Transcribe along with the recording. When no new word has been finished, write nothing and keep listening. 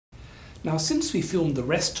Now, since we filmed the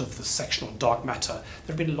rest of the section on dark matter,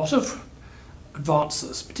 there have been a lot of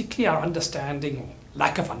advances, particularly our understanding, or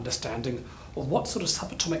lack of understanding, of what sort of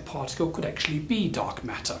subatomic particle could actually be dark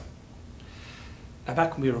matter. Now,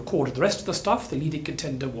 back when we recorded the rest of the stuff, the leading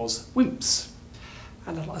contender was WIMPs.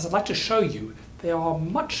 And as I'd like to show you, they are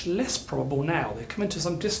much less probable now. They've come into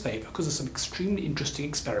some disfavour because of some extremely interesting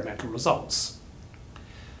experimental results.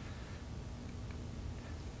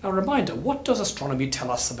 Now, a reminder, what does astronomy tell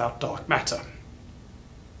us about dark matter?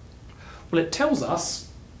 Well, it tells us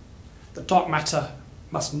that dark matter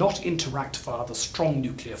must not interact via the strong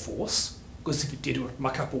nuclear force, because if it did, it would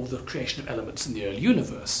muck up all the creation of elements in the early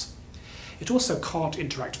universe. It also can't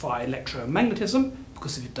interact via electromagnetism,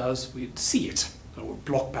 because if it does, we'd see it, and it would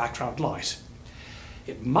block background light.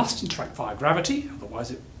 It must interact via gravity, otherwise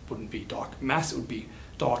it wouldn't be dark mass, it would be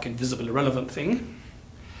dark, invisible, irrelevant thing.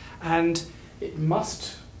 And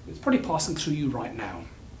it's probably passing through you right now.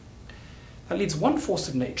 That leaves one force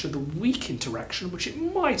of nature, the weak interaction, which it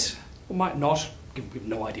might or might not, given we have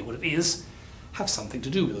no idea what it is, have something to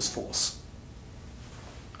do with this force.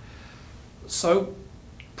 So,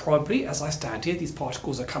 probably, as I stand here, these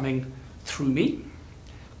particles are coming through me.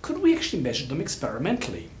 Could we actually measure them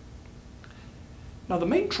experimentally? Now, the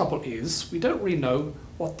main trouble is we don't really know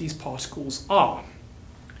what these particles are.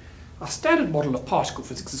 Our standard model of particle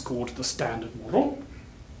physics is called the Standard Model.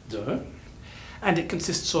 And it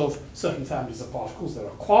consists of certain families of particles. There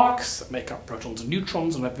are quarks that make up protons and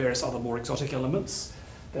neutrons and have various other more exotic elements.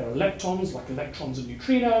 There are leptons, like electrons and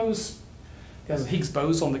neutrinos. There's a Higgs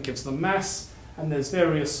boson that gives them mass. And there's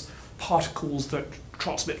various particles that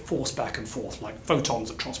transmit force back and forth, like photons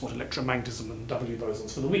that transport electromagnetism and W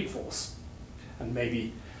bosons for the weak force. And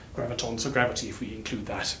maybe gravitons for gravity if we include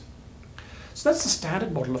that. So that's the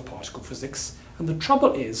standard model of particle physics. And the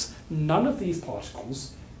trouble is, none of these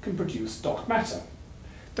particles can produce dark matter.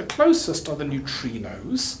 The closest are the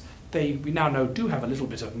neutrinos. We now know do have a little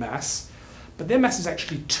bit of mass, but their mass is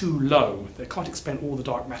actually too low. They can't expend all the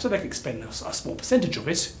dark matter, they can expend a small percentage of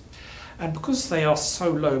it. And because they are so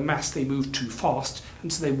low mass, they move too fast,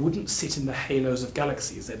 and so they wouldn't sit in the halos of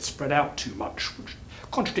galaxies. They'd spread out too much, which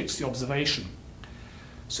contradicts the observation.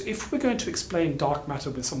 So if we're going to explain dark matter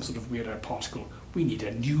with some sort of weirdo particle, we need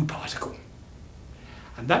a new particle.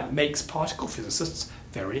 And that makes particle physicists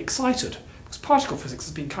very excited, because particle physics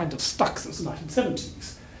has been kind of stuck since the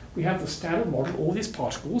 1970s. We have the standard model, all these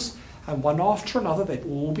particles, and one after another they've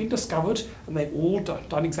all been discovered, and they've all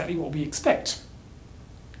done exactly what we expect.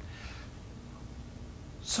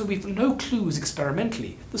 So we've no clues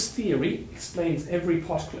experimentally. This theory explains every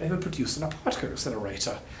particle ever produced in a particle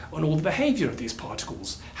accelerator, and all the behaviour of these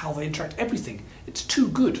particles, how they interact, everything. It's too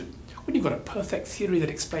good. When you've got a perfect theory that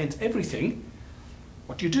explains everything,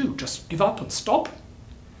 what do? Just give up and stop?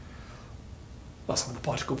 Well, some of the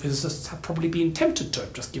particle physicists have probably been tempted to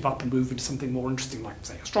just give up and move into something more interesting, like,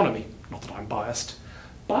 say, astronomy. Not that I'm biased.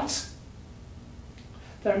 But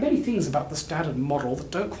there are many things about the standard model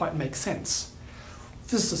that don't quite make sense.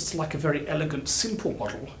 Physicists like a very elegant, simple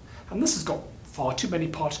model, and this has got far too many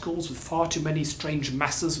particles with far too many strange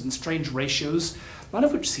masses and strange ratios, none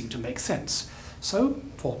of which seem to make sense. So,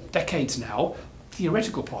 for decades now,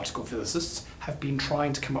 theoretical particle physicists have been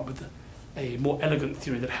trying to come up with a more elegant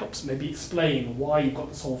theory that helps maybe explain why you've got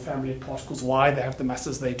this whole family of particles, why they have the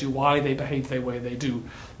masses they do, why they behave the way they do,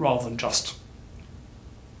 rather than just,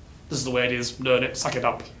 this is the way it is, learn it, suck it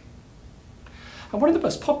up. And one of the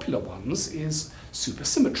most popular ones is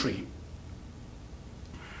supersymmetry.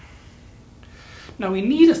 Now, we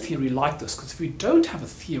need a theory like this, because if we don't have a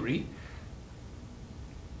theory,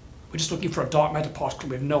 we're just looking for a dark matter particle,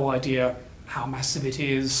 we have no idea how massive it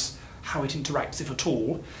is, how it interacts, if at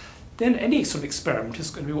all, then any sort of experiment is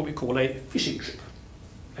going to be what we call a fishing trip.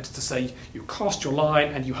 That is to say, you cast your line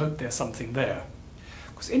and you hope there's something there.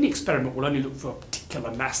 Because any experiment will only look for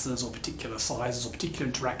particular masses or particular sizes or particular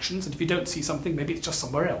interactions, and if you don't see something, maybe it's just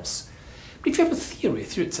somewhere else. But if you have a theory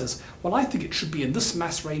that says, well, I think it should be in this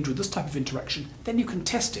mass range with this type of interaction, then you can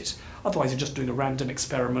test it. Otherwise, you're just doing a random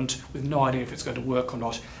experiment with no idea if it's going to work or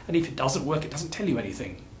not, and if it doesn't work, it doesn't tell you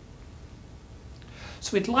anything.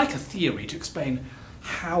 So we'd like a theory to explain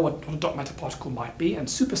how a dark matter particle might be, and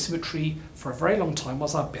supersymmetry for a very long time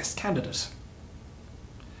was our best candidate.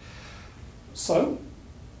 So,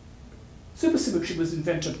 supersymmetry was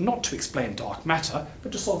invented not to explain dark matter,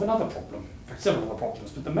 but to solve another problem. In fact, several other problems,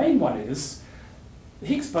 but the main one is the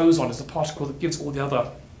Higgs boson is the particle that gives all the other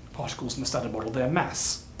particles in the standard model their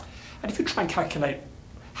mass. And if you try and calculate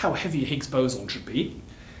how heavy a Higgs boson should be,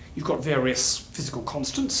 you've got various physical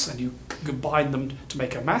constants, and you can combine them to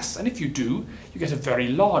make a mass, and if you do, you get a very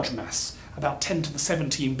large mass, about 10 to the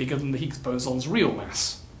 17 bigger than the Higgs boson's real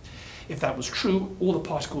mass. If that was true, all the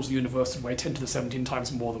particles in the universe would weigh 10 to the 17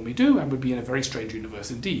 times more than we do and would be in a very strange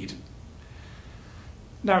universe indeed.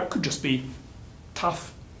 Now, it could just be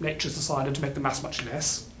tough, nature's decided to make the mass much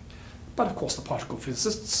less, but of course the particle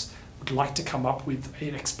physicists would like to come up with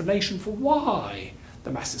an explanation for why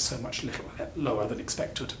the mass is so much lower than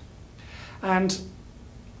expected. And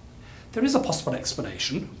there is a possible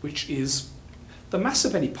explanation, which is the mass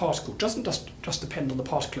of any particle doesn't just depend on the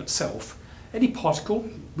particle itself. Any particle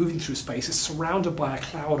moving through space is surrounded by a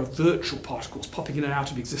cloud of virtual particles popping in and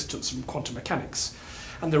out of existence from quantum mechanics.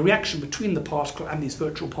 And the reaction between the particle and these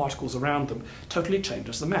virtual particles around them totally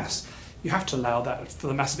changes the mass. You have to allow that for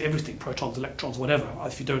the mass of everything, protons, electrons, whatever.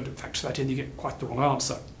 If you don't factor that in, you get quite the wrong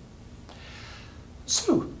answer.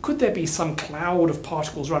 So, could there be some cloud of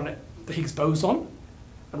particles around the Higgs boson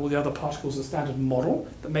and all the other particles in the standard model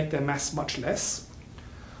that make their mass much less?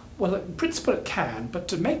 Well, in principle it can, but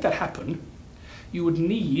to make that happen, you would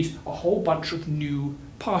need a whole bunch of new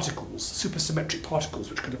particles, supersymmetric particles,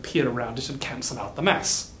 which could appear around it and cancel out the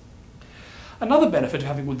mass. Another benefit of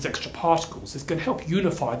having all these extra particles is it can help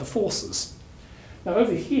unify the forces. Now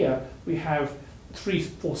over here we have three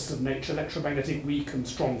forces of nature: electromagnetic, weak and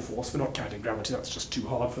strong force. We're not counting gravity, that's just too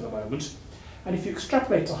hard for the moment. And if you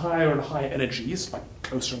extrapolate to higher and higher energies, like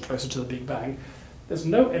closer and closer to the Big Bang, there's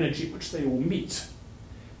no energy at which they all meet.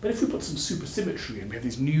 But if we put some supersymmetry in, we have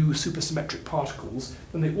these new supersymmetric particles,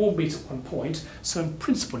 then they all meet at one point, so in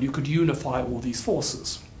principle you could unify all these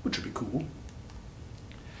forces, which would be cool.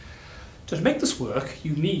 So to make this work,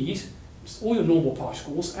 you need all your normal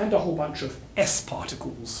particles and a whole bunch of S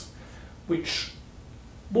particles, which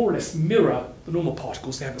more or less mirror the normal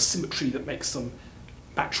particles. They have a symmetry that makes them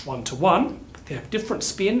match 1 to 1. They have different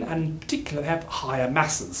spin, and in particular they have higher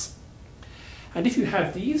masses. And if you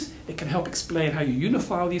have these, it can help explain how you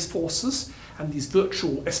unify all these forces, and these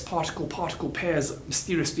virtual S-particle-particle pairs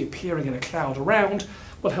mysteriously appearing in a cloud around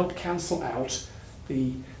will help cancel out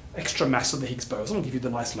the extra mass of the Higgs boson and give you the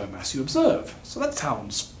nice low mass you observe. So that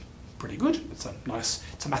sounds pretty good. It's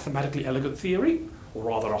a mathematically elegant theory, or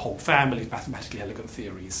rather a whole family of mathematically elegant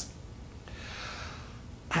theories.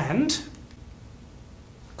 And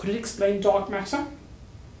could it explain dark matter?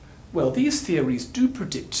 Well, these theories do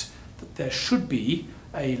predict that there should be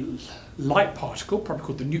a light particle, probably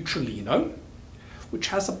called the neutralino, which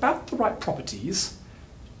has about the right properties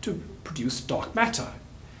to produce dark matter.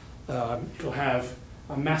 It'll have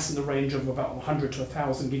a mass in the range of about 100 to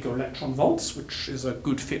 1,000 gigaelectron volts, which is a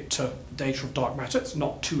good fit to the data of dark matter. It's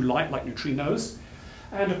not too light like neutrinos.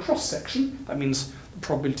 And a cross-section, that means the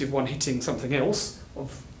probability of one hitting something else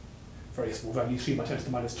of very small value, 3 by 10 to the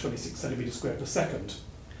minus 26 centimeters squared per second.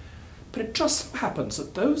 But it just so happens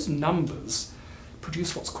that those numbers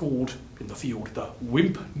produce what's called, in the field, the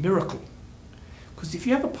WIMP miracle. Because if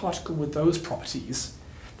you have a particle with those properties,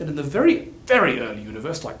 then in the very, very early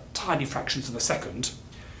universe, like tiny fractions of a second,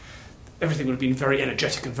 everything would have been very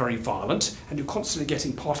energetic and very violent, and you're constantly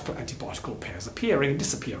getting particle-antiparticle pairs appearing and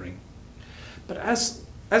disappearing. But as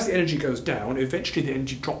the energy goes down, eventually the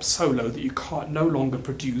energy drops so low that you can't no longer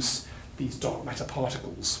produce these dark matter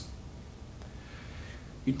particles.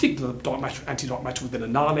 You'd think the dark matter and anti-dark matter would then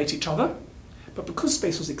annihilate each other, but because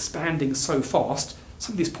space was expanding so fast,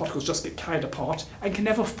 some of these particles just get carried apart and can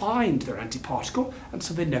never find their antiparticle, and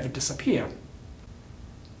so they never disappear.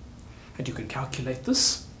 And you can calculate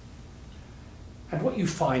this. And what you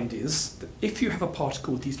find is that if you have a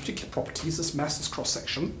particle with these particular properties, this mass, this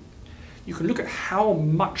cross-section, you can look at how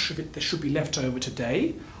much of it there should be left over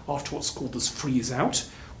today after what's called this freeze-out,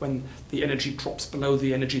 when the energy drops below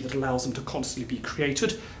the energy that allows them to constantly be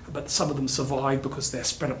created, but some of them survive because they're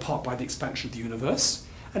spread apart by the expansion of the universe.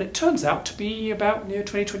 And it turns out to be about near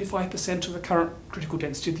 20–25% of the current critical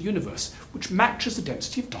density of the universe, which matches the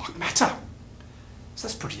density of dark matter. So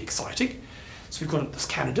that's pretty exciting. So we've got this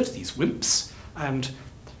candidate, these WIMPs, and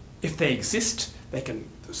if they exist, the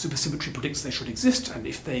supersymmetry predicts they should exist, and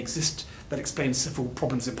if they exist, that explains several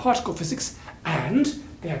problems in particle physics, and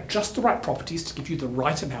they have just the right properties to give you the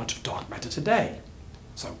right amount of dark matter today.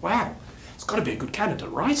 So wow, it's got to be a good candidate,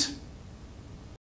 right?